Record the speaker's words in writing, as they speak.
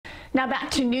Now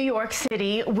back to New York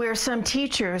City, where some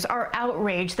teachers are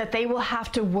outraged that they will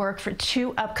have to work for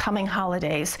two upcoming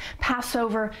holidays,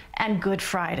 Passover and Good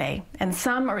Friday. And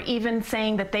some are even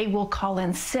saying that they will call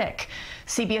in sick.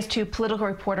 CBS 2 political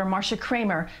reporter Marcia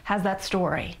Kramer has that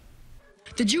story.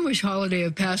 The Jewish holiday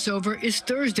of Passover is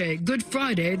Thursday, Good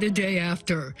Friday the day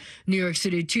after. New York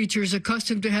City teachers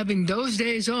accustomed to having those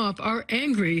days off are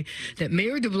angry that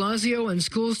Mayor de Blasio and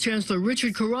schools Chancellor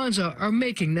Richard Carranza are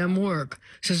making them work.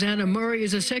 Susanna Murray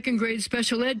is a second-grade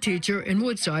special ed teacher in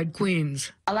Woodside,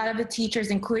 Queens. A lot of the teachers,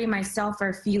 including myself,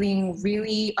 are feeling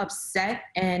really upset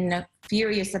and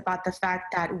furious about the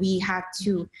fact that we have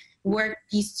to work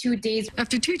these 2 days.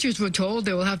 After teachers were told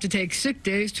they will have to take sick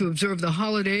days to observe the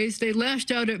holidays, they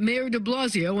lashed out at Mayor de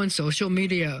Blasio on social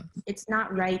media. It's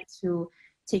not right to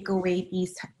take away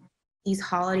these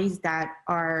holidays that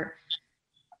are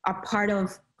a part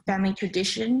of family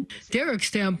tradition. Derek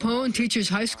Stampone teaches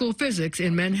high school physics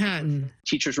in Manhattan.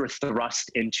 Teachers were thrust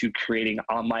into creating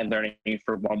online learning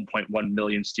for 1.1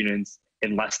 million students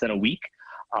in less than a week.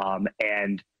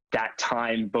 And that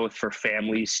time, both for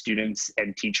families, students,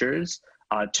 and teachers,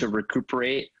 to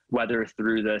recuperate, whether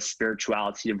through the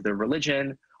spirituality of their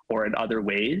religion or in other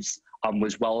ways,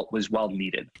 was well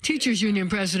needed. Teachers Union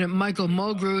President Michael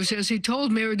Mulgrew says he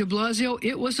told Mayor de Blasio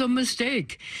it was a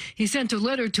mistake. He sent a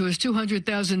letter to his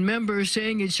 200,000 members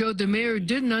saying it showed the mayor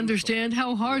didn't understand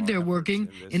how hard they're working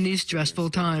in these stressful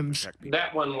times.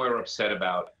 That one we're upset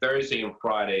about. Thursday and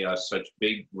Friday are such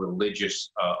big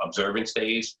religious observance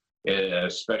days,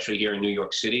 especially here in New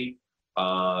York City.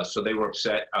 So they were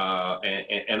upset.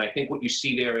 And I think what you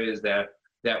see there is that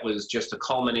was just a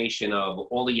culmination of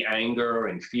all the anger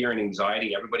and fear and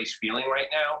anxiety everybody's feeling right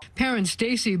now. Parent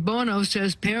Stacy Bono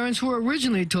says parents were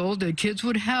originally told that kids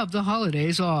would have the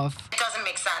holidays off. It doesn't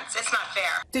make sense. It's not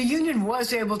fair. The union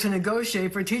was able to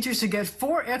negotiate for teachers to get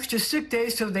 4 extra sick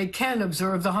days so they can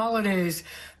observe the holidays,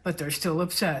 but they're still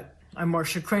upset. I'm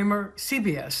Marcia Kramer,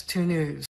 CBS 2 News.